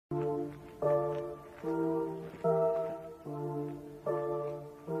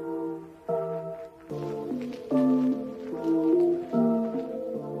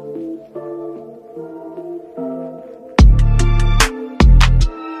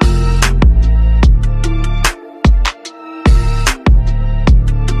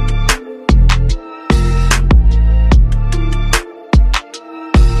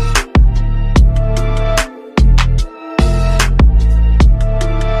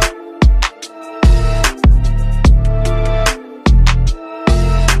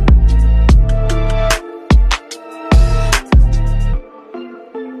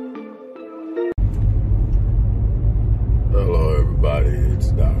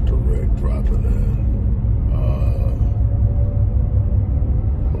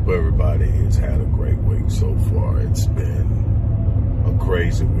has had a great week so far. It's been a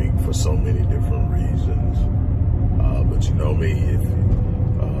crazy week for so many different reasons. But you know me, if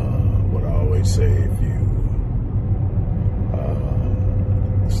what I always say, if you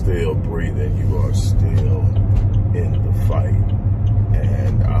still breathing, you are still in the fight.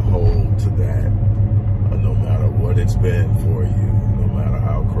 And I hold to that no matter what it's been for you, no matter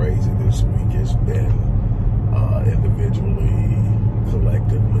how crazy this week has been, individually,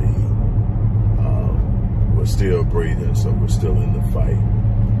 collectively, we're still breathing, so we're still in the fight.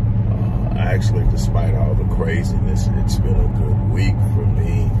 Actually, despite all the craziness, it's been a good week for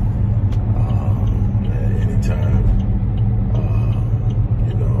me. Anytime, I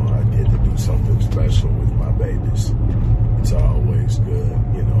get to do something special with my babies, it's always good,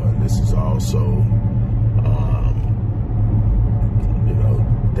 and this is also,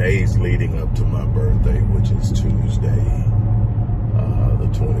 days leading up to my birthday, which is Tuesday, the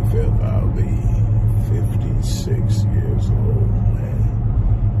 25th. I'll be 56 years old, man.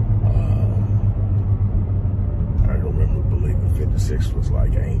 I remember believing 56 was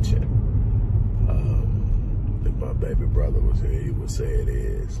like ancient. If my baby brother was here, he would say it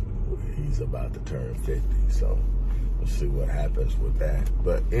is. He's about to turn 50, so we'll see what happens with that.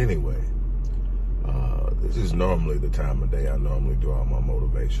 But anyway, this is normally the time of day I normally do all my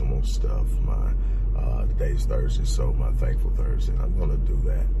motivational stuff. Today's Thursday, so my Thankful Thursday. I'm going to do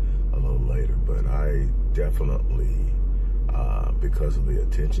that a little later, but I definitely, because of the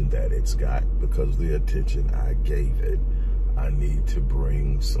attention that it's got, because of the attention I gave it, I need to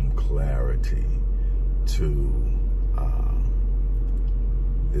bring some clarity to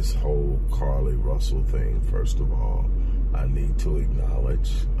this whole Carlee Russell thing. First of all, I need to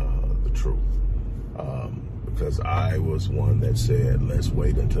acknowledge the truth. Because I was one that said, let's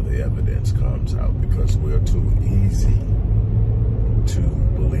wait until the evidence comes out, because we're too easy to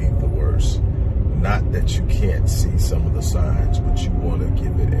believe the worst. Not that you can't see some of the signs, but you want to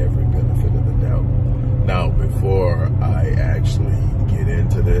give it every benefit of the doubt. Now, before I actually get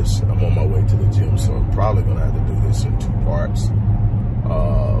into this, I'm on my way to the gym, so I'm probably going to have to do this in two parts.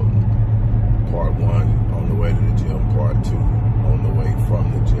 Part one, on the way to the gym. Part two, on the way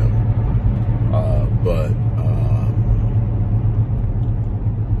from the gym.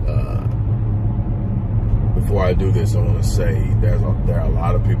 Before I do this, I want to say there are a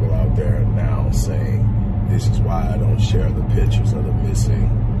lot of people out there now saying this is why I don't share the pictures of the missing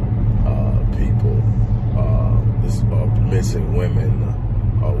people, missing women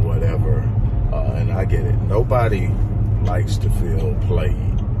or whatever. And I get it. Nobody likes to feel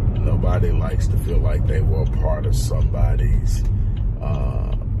played. Nobody likes to feel like they were a part of somebody's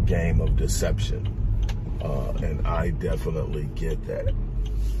game of deception. And I definitely get that.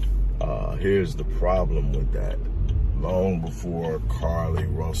 Here's the problem with that. Long before Carlee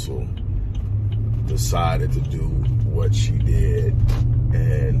Russell decided to do what she did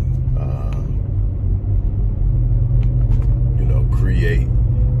and, create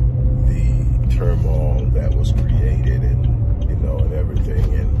the turmoil that was created and everything,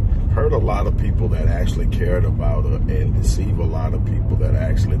 and hurt a lot of people that actually cared about her and deceive a lot of people that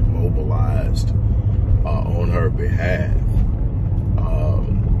actually mobilized on her behalf.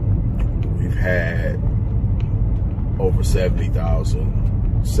 We've had over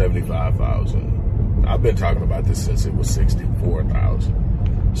 70,000, 75,000. I've been talking about this since it was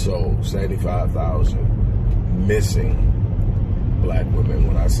 64,000. So 75,000 missing black women.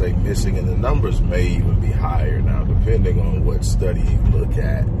 When I say missing, and the numbers may even be higher now, depending on what study you look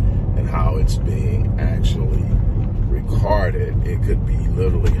at and how it's being actually recorded, it could be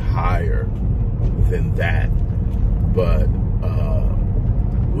literally higher than that. But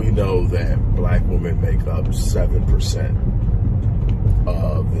we know that black women make up 7%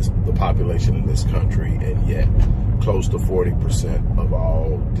 of the population in this country, and yet close to 40% of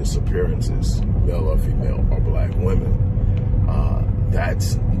all disappearances, male or female, are black women.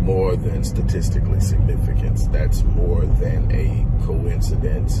 That's more than statistically significant. That's more than a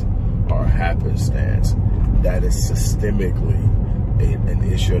coincidence or happenstance. That is systemically an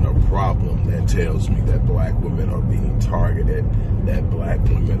issue and a problem that tells me that black women are being targeted, that black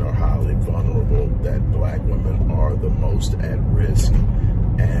women are highly vulnerable, that black women are the most at risk,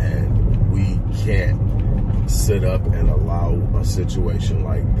 and we can't sit up and allow a situation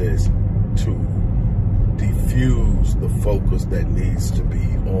like this to diffuse the focus that needs to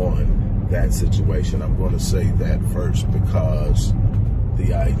be on that situation. I'm going to say that first, because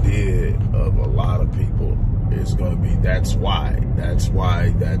the idea of a lot of people is going to be, that's why.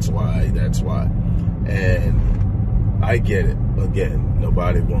 And I get it. Again,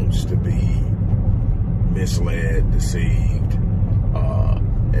 nobody wants to be misled, deceived,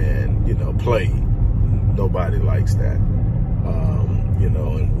 and, you know, played. Nobody likes that. You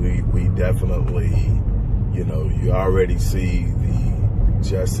know, and we definitely, you know, you already see the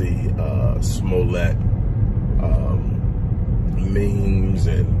Jussie Smollett memes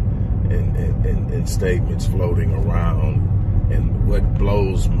and statements floating around. And what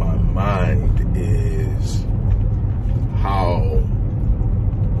blows my mind is how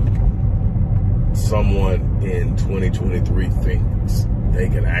someone in 2023 thinks they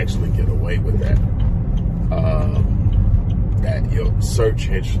can actually get away with that. That your search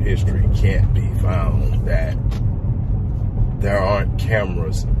history can't be found, that there aren't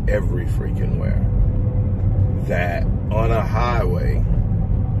cameras every freaking where, that on a highway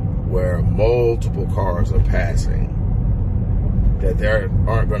where multiple cars are passing, that there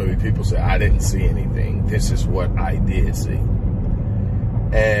aren't going to be people say, I didn't see anything, this is what I did see.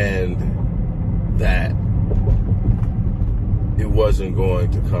 And that it wasn't going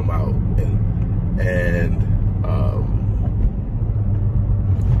to come out. And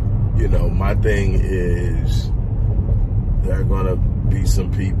you know, my thing is, there are going to be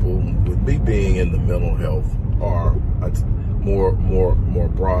some people, with me being in the mental health or more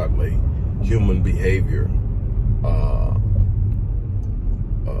broadly human behavior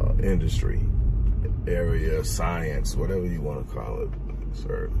industry area, science, whatever you want to call it,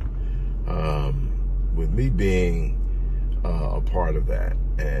 sir. With me being a part of that,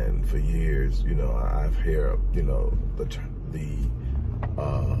 and for years, you know, I've heard, you know, the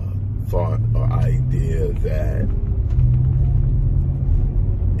thought or idea that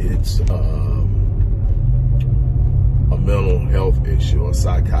it's a mental health issue, a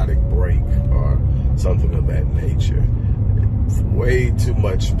psychotic break, or something of that nature. It's way too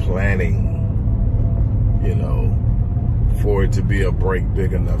much planning, you know, for it to be a break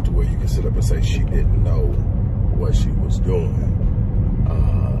big enough to where you can sit up and say she didn't know what she was doing.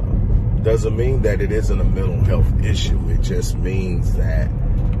 Doesn't mean that it isn't a mental health issue. It just means that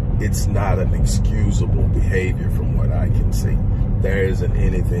it's not an excusable behavior from what I can see. There isn't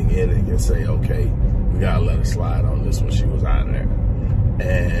anything in it you can say, okay, we gotta let her slide on this when she was out there.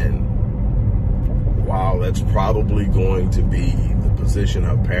 And while that's probably going to be the position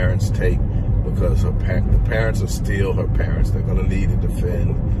her parents take, because the parents are still her parents, they're gonna need to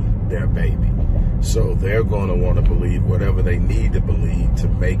defend their baby. So they're going to want to believe whatever they need to believe to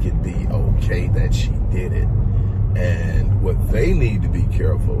make it be okay that she did it. And what they need to be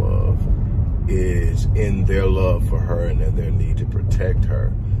careful of is, in their love for her and in their need to protect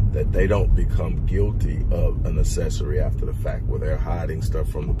her, that they don't become guilty of an accessory after the fact, where they're hiding stuff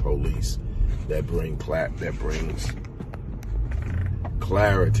from the police that brings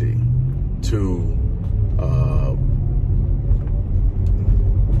clarity to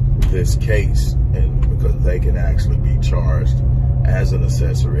this case, and because they can actually be charged as an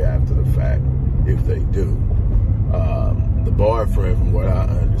accessory after the fact if they do. The boyfriend, from what I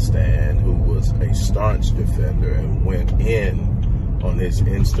understand, who was a staunch defender and went in on his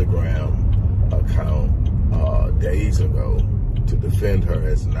Instagram account days ago to defend her,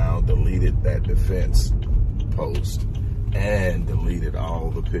 has now deleted that defense post and deleted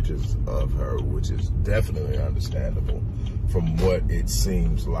all the pictures of her, which is definitely understandable from what it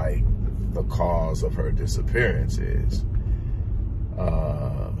seems like the cause of her disappearance is.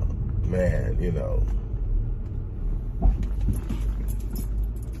 Man, you know,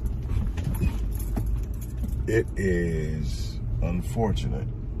 it is unfortunate,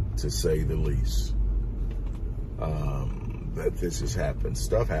 to say the least, that this has happened.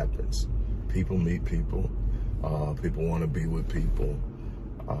 Stuff happens. People meet people. People want to be with people.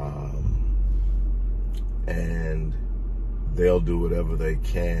 And they'll do whatever they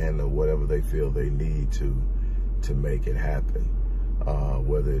can or whatever they feel they need to make it happen.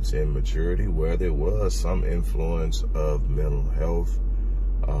 Whether it's immaturity, where there was some influence of mental health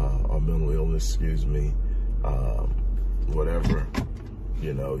or mental illness, excuse me, whatever,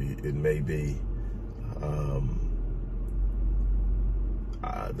 you know, it may be.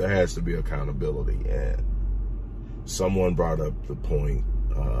 There has to be accountability. And someone brought up the point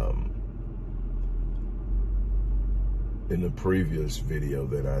in the previous video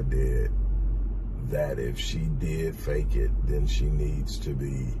that I did, that if she did fake it, then she needs to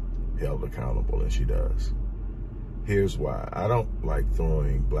be held accountable, and she does. Here's why. I don't like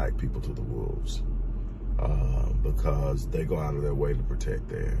throwing black people to the wolves, because they go out of their way to protect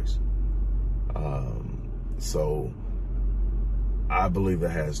theirs. So I believe there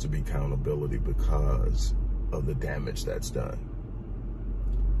has to be accountability because of the damage that's done.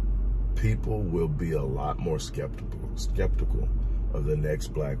 People will be a lot more skeptical of the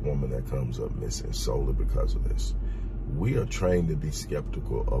next black woman that comes up missing solely because of this. we are trained to be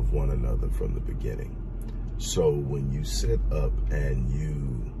skeptical of one another from the beginning. So when you sit up and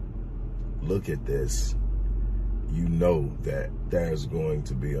you look at this, you know that there's going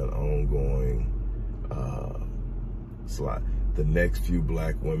to be an ongoing slide. The next few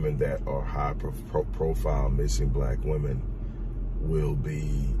black women that are high profile missing black women will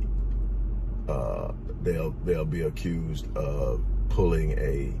be, they'll be accused of pulling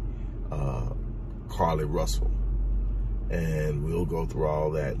a Carlee Russell. And we'll go through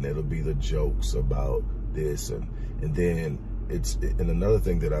all that, and it'll be the jokes about this. And then and another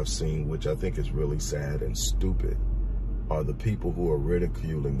thing that I've seen, which I think is really sad and stupid, are the people who are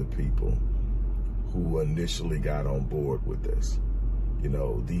ridiculing the people who initially got on board with this. You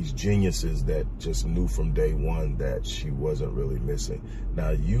know, these geniuses that just knew from day one that she wasn't really missing.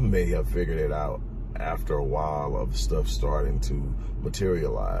 Now, you may have figured it out after a while of stuff starting to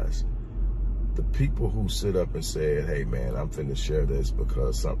materialize. The people who sit up and said, hey, man, I'm finna share this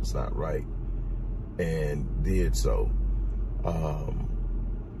because something's not right, and did so,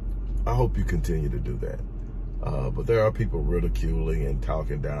 I hope you continue to do that. But there are people ridiculing and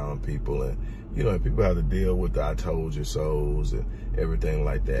talking down people, and you know, people have to deal with the I told you so's and everything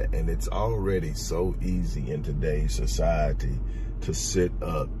like that. And it's already so easy in today's society to sit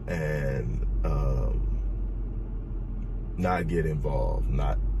up and not get involved,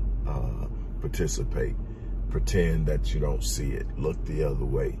 not participate, pretend that you don't see it, look the other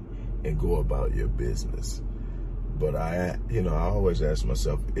way, and go about your business. But I always ask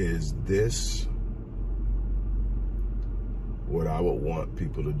myself, is this what I would want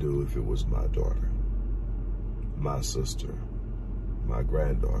people to do if it was my daughter, my sister, my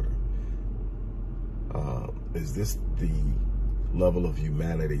granddaughter? Is this the level of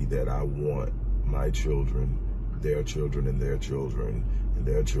humanity that I want my children, their children, and their children, and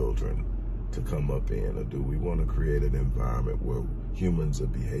their children to come up in? Or do we want to create an environment where humans are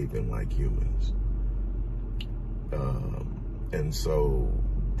behaving like humans? And so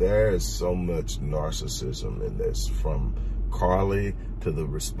there's so much narcissism in this, from Carlee to the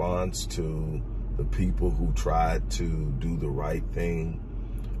response to the people who tried to do the right thing,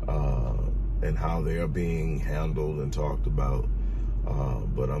 and how they're being handled and talked about.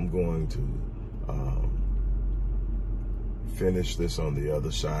 But I'm going to finish this on the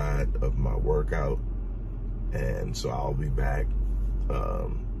other side of my workout, and so I'll be back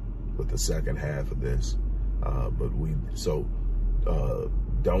with the second half of this.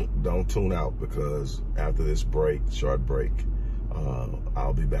 Don't tune out, because after this short break,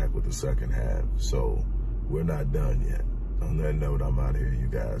 I'll be back with the second half. So we're not done yet. On that note, I'm out here. You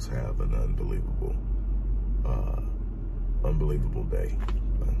guys have an unbelievable day.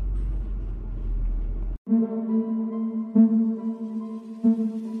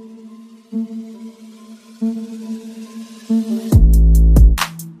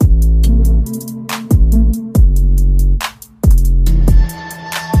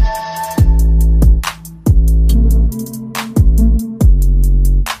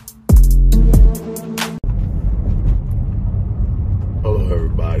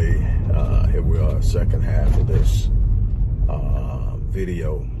 Second half of this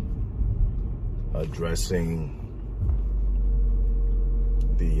video, addressing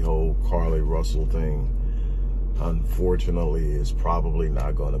the whole Carlee Russell thing. Unfortunately, is probably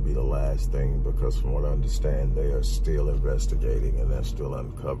not going to be the last thing, because from what I understand, they are still investigating and they're still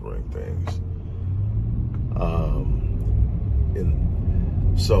uncovering things.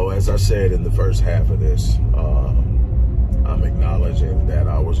 So as I said in the first half of this, I'm acknowledging that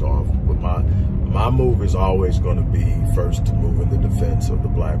I was off, but my move is always going to be first to move in the defense of the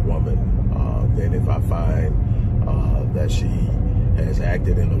black woman. Then if I find that she has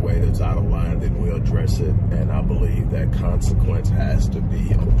acted in a way that's out of line, then we'll address it. And I believe that consequence has to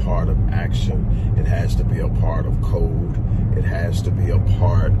be a part of action. It has to be a part of code. It has to be a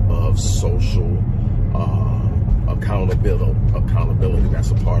part of social accountability.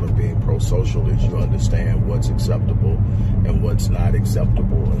 That's a part of being pro-social, is you understand what's acceptable and what's not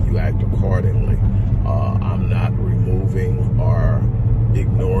acceptable, and you act accordingly. I'm not removing or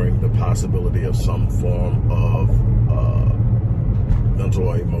ignoring the possibility of some form of mental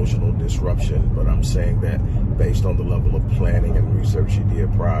or emotional disruption, but I'm saying that based on the level of planning and research she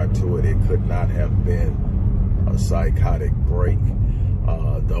did prior to it, it could not have been a psychotic break.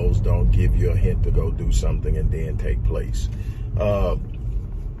 Those don't give you a hint to go do something and then take place.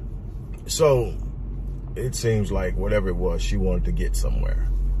 So it seems like whatever it was, she wanted to get somewhere.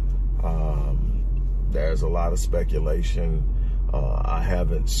 There's a lot of speculation. I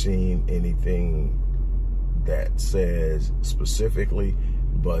haven't seen anything that says specifically,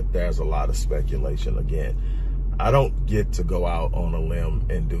 but there's a lot of speculation. Again, I don't get to go out on a limb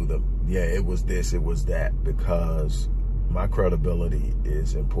and do yeah, it was this, it was that, because my credibility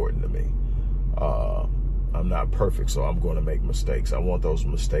is important to me. I'm not perfect, so I'm going to make mistakes. I want those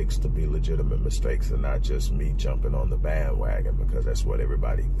mistakes to be legitimate mistakes and not just me jumping on the bandwagon because that's what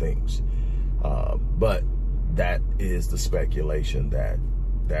everybody thinks. But that is the speculation that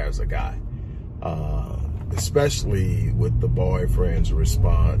there's a guy. Especially with the boyfriend's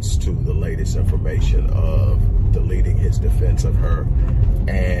response to the latest information of deleting his defense of her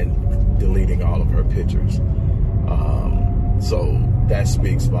and deleting all of her pictures. So that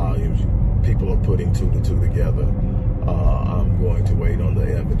speaks volumes. People are putting two to two together. I'm going to wait on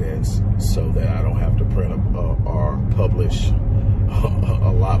the evidence so that I don't have to print or publish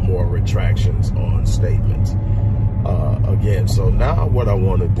a lot more retractions on statements. Again, so now what I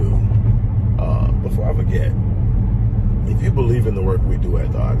want to do, before I forget, if you believe in the work we do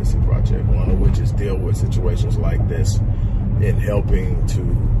at the Odyssey Project, one of which is deal with situations like this in helping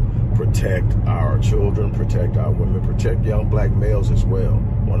to protect our children, protect our women, protect young black males as well.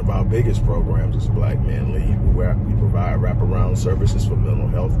 One of our biggest programs is Black Men Lead, where we provide wraparound services for mental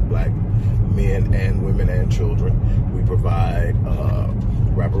health, black men and women and children. We provide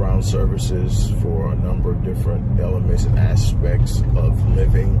wraparound services for a number of different elements and aspects of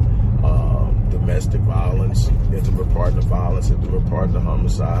living, domestic violence, intimate partner violence, intimate partner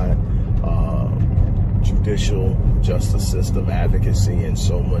homicide, judicial justice system advocacy, and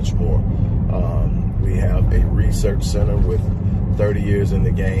so much more. We have a research center with 30 years in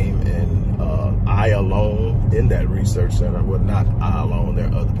the game, and I alone in that research center, well, not I alone, there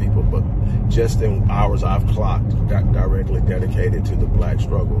are other people, but just in hours I've clocked directly dedicated to the black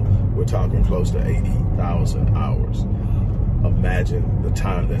struggle, we're talking close to 80,000 hours. Imagine the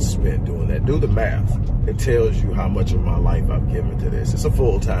time that's spent doing that. Do the math. It tells you how much of my life I've given to this. It's a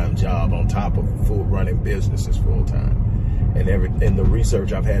full-time job on top of running businesses full-time. And the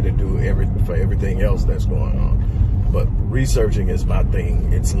research I've had to do for everything else that's going on. But researching is my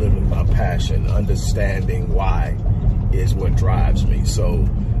thing. It's living my passion. Understanding why is what drives me. So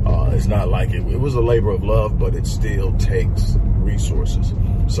it's not like it was a labor of love, but it still takes resources.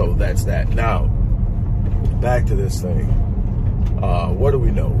 So that's that. Now, back to this thing. What do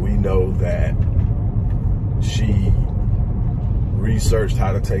we know? We know that she researched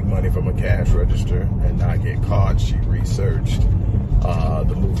how to take money from a cash register and not get caught. She researched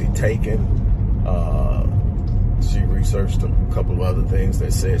the movie Taken. She researched a couple of other things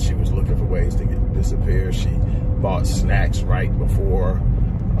that said she was looking for ways to disappear. She bought snacks right before.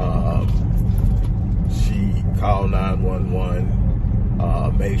 She called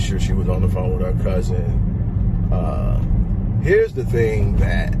 911, made sure she was on the phone with her cousin. Here's the thing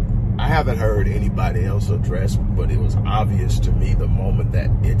that I haven't heard anybody else address, but it was obvious to me the moment that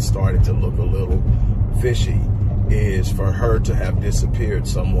it started to look a little fishy, is for her to have disappeared,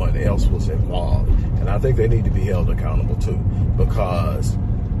 someone else was involved. And I think they need to be held accountable too, because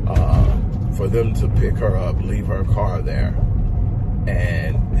for them to pick her up, leave her car there,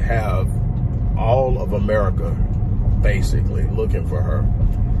 and have all of America basically looking for her,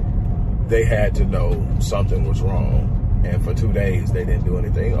 they had to know something was wrong. And for 2 days, they didn't do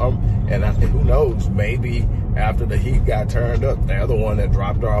anything. And I think, who knows, maybe after the heat got turned up, they're the one that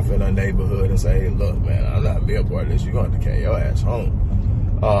dropped her off in her neighborhood and say, hey, look, man, I'm not being a part of this. You're going to have to carry your ass home.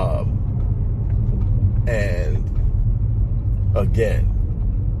 And again,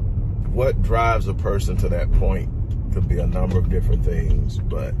 what drives a person to that point could be a number of different things,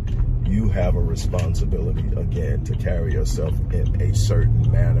 but you have a responsibility, again, to carry yourself in a certain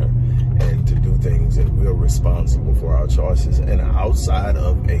manner and to do things, and we're responsible for our choices. And outside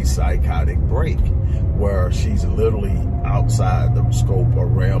of a psychotic break where she's literally outside the scope or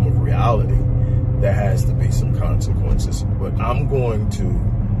realm of reality, there has to be some consequences. But I'm going to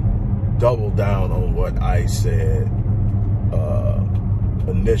double down on what I said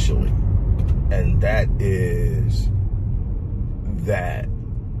initially, and that is that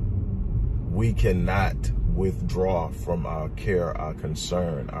we cannot withdraw from our care, our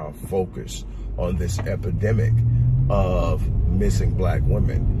concern, our focus on this epidemic of missing black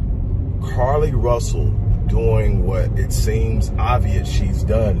women. Carlee Russell doing what it seems obvious she's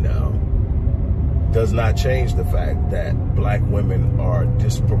done now does not change the fact that black women are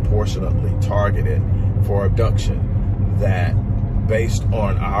disproportionately targeted for abduction, that based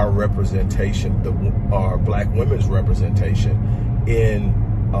on our representation, our black women's representation in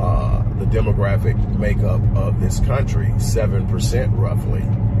the demographic makeup of this country, 7% roughly,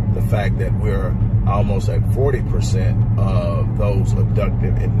 the fact that we're almost at 40% of those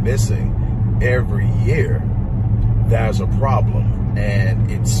abducted and missing every year, there's a problem. And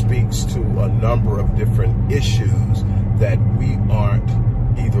it speaks to a number of different issues that we aren't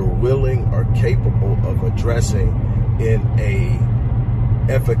either willing or capable of addressing in a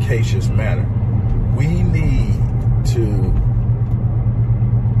efficacious manner. We need to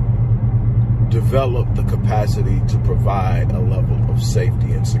develop the capacity to provide a level of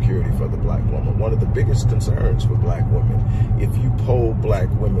safety and security for the black woman. One of the biggest concerns for black women, if you poll black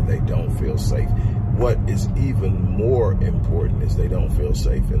women, they don't feel safe. What is even more important is they don't feel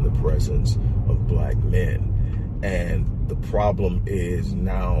safe in the presence of black men. And the problem is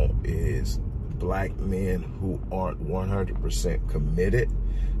now is black men who aren't 100% committed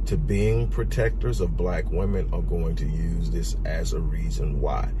to being protectors of black women are going to use this as a reason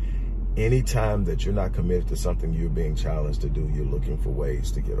why. Anytime that you're not committed to something you're being challenged to do, you're looking for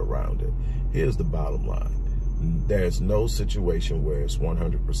ways to get around it. Here's the bottom line. There's no situation where it's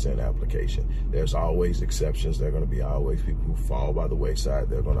 100% application. There's always exceptions. There are going to be always people who fall by the wayside.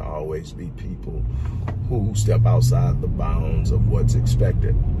 There are going to always be people who step outside the bounds of what's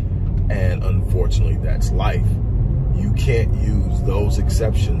expected. And unfortunately, that's life. You can't use those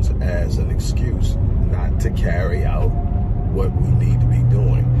exceptions as an excuse not to carry out what we need to be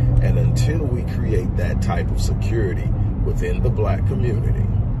doing. And until we create that type of security within the black community,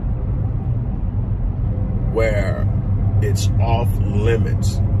 where it's off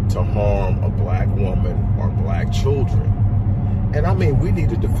limits to harm a black woman or black children. And I mean, we need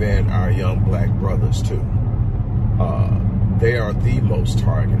to defend our young black brothers too. They are the most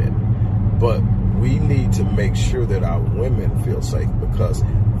targeted. But we need to make sure that our women feel safe because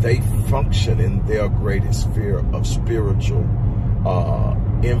they function in their greatest sphere of spiritual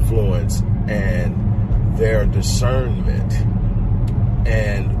influence and their discernment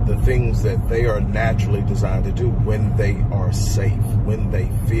and the things that they are naturally designed to do when they are safe, when they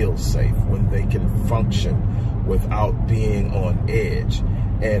feel safe, when they can function without being on edge.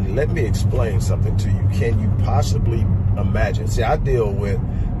 And let me explain something to you. Can you possibly imagine? See, I deal with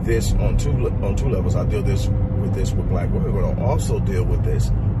this on two levels. I deal with this with black women, but I also deal with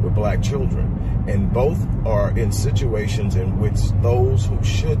this with black children. And both are in situations in which those who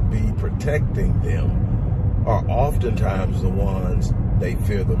should be protecting them are oftentimes the ones they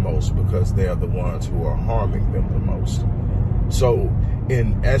fear the most because they are the ones who are harming them the most. So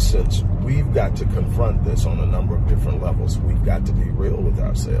in essence, we've got to confront this on a number of different levels. We've got to be real with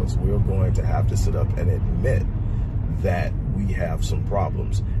ourselves. We're going to have to sit up and admit that we have some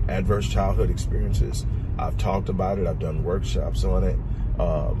problems. Adverse childhood experiences. I've talked about it. I've done workshops on it.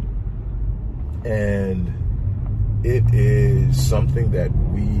 And it is something that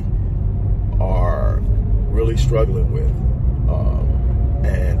we are really struggling with.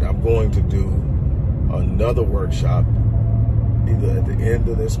 And I'm going to do another workshop either at the end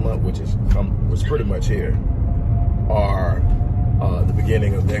of this month, which was pretty much here, or the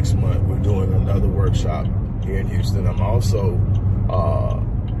beginning of next month. We're doing another workshop here in Houston. I'm also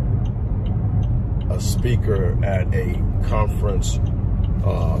a speaker at a conference,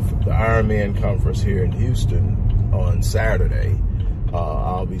 the Ironman conference here in Houston on Saturday.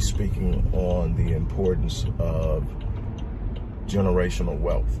 I'll be speaking on the importance of generational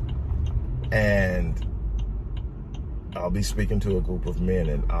wealth. And I'll be speaking to a group of men,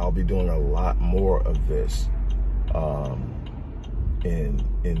 and I'll be doing a lot more of this in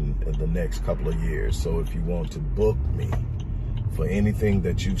the next couple of years. So if you want to book me for anything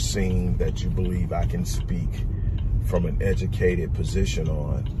that you've seen that you believe I can speak from an educated position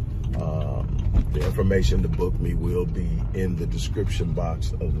on, the information to book me will be in the description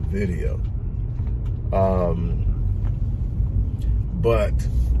box of the video. But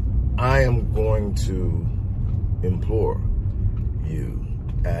I am going to implore you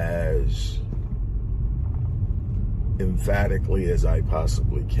as emphatically as I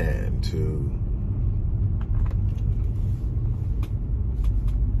possibly can to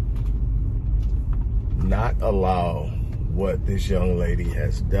not allow what this young lady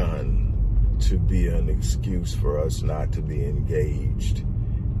has done to be an excuse for us not to be engaged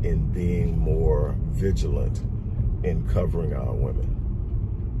in being more vigilant in covering our women.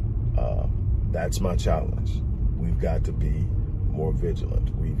 That's my challenge. We've got to be more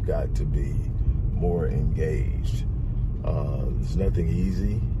vigilant. We've got to be more engaged. There's nothing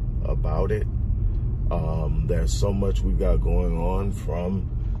easy about it. There's so much we've got going on, from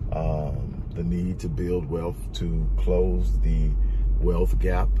the need to build wealth, to close the wealth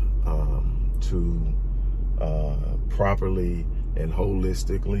gap, to properly and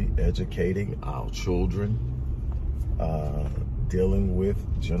holistically educating our children, dealing with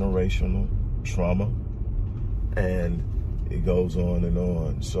generational trauma, and it goes on and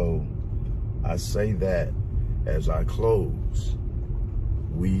on. So I say that as I close,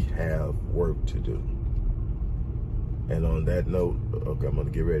 We have work to do. And on that note, okay, I'm going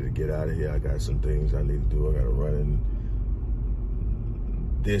to get ready to get out of here. I got some things I need to do. I got to run in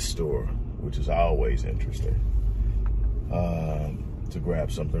this store, which is always interesting, to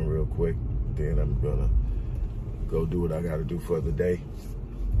grab something real quick. Then I'm going to go do what I got to do for the day.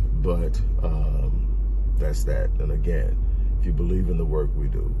 But that's that. And again, if you believe in the work we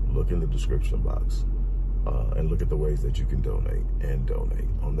do, look in the description box and look at the ways that you can donate.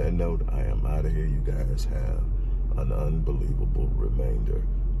 On that note, I am out of here. You guys have an unbelievable remainder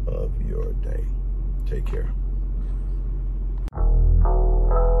of your day. Take care.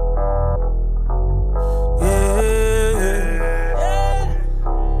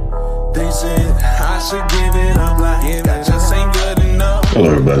 They said I should give it up, like that just ain't good enough.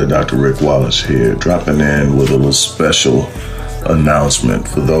 Hello everybody, Dr. Rick Wallace here, dropping in with a little special announcement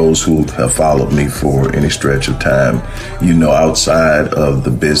for those who have followed me for any stretch of time. You know, outside of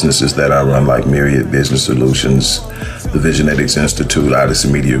the businesses that I run, like Myriad Business Solutions, the Visionetics Institute,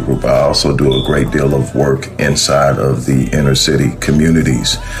 Odyssey Media Group, I also do a great deal of work inside of the inner city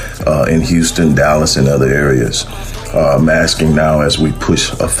communities in Houston, Dallas, and other areas. I'm asking now, as we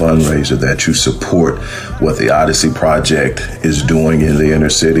push a fundraiser, that you support what the Odyssey Project is doing in the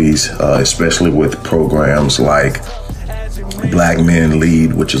inner cities, especially with programs like Black Men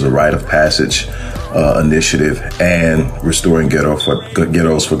Lead, which is a rite of passage initiative, and Restoring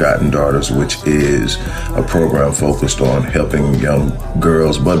Ghetto's Forgotten Daughters, which is a program focused on helping young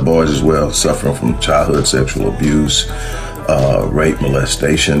girls, but boys as well, suffering from childhood sexual abuse, rape,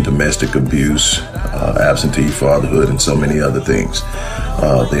 molestation, domestic abuse, absentee fatherhood, and so many other things.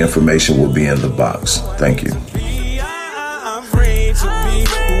 The information will be in the box. Thank you.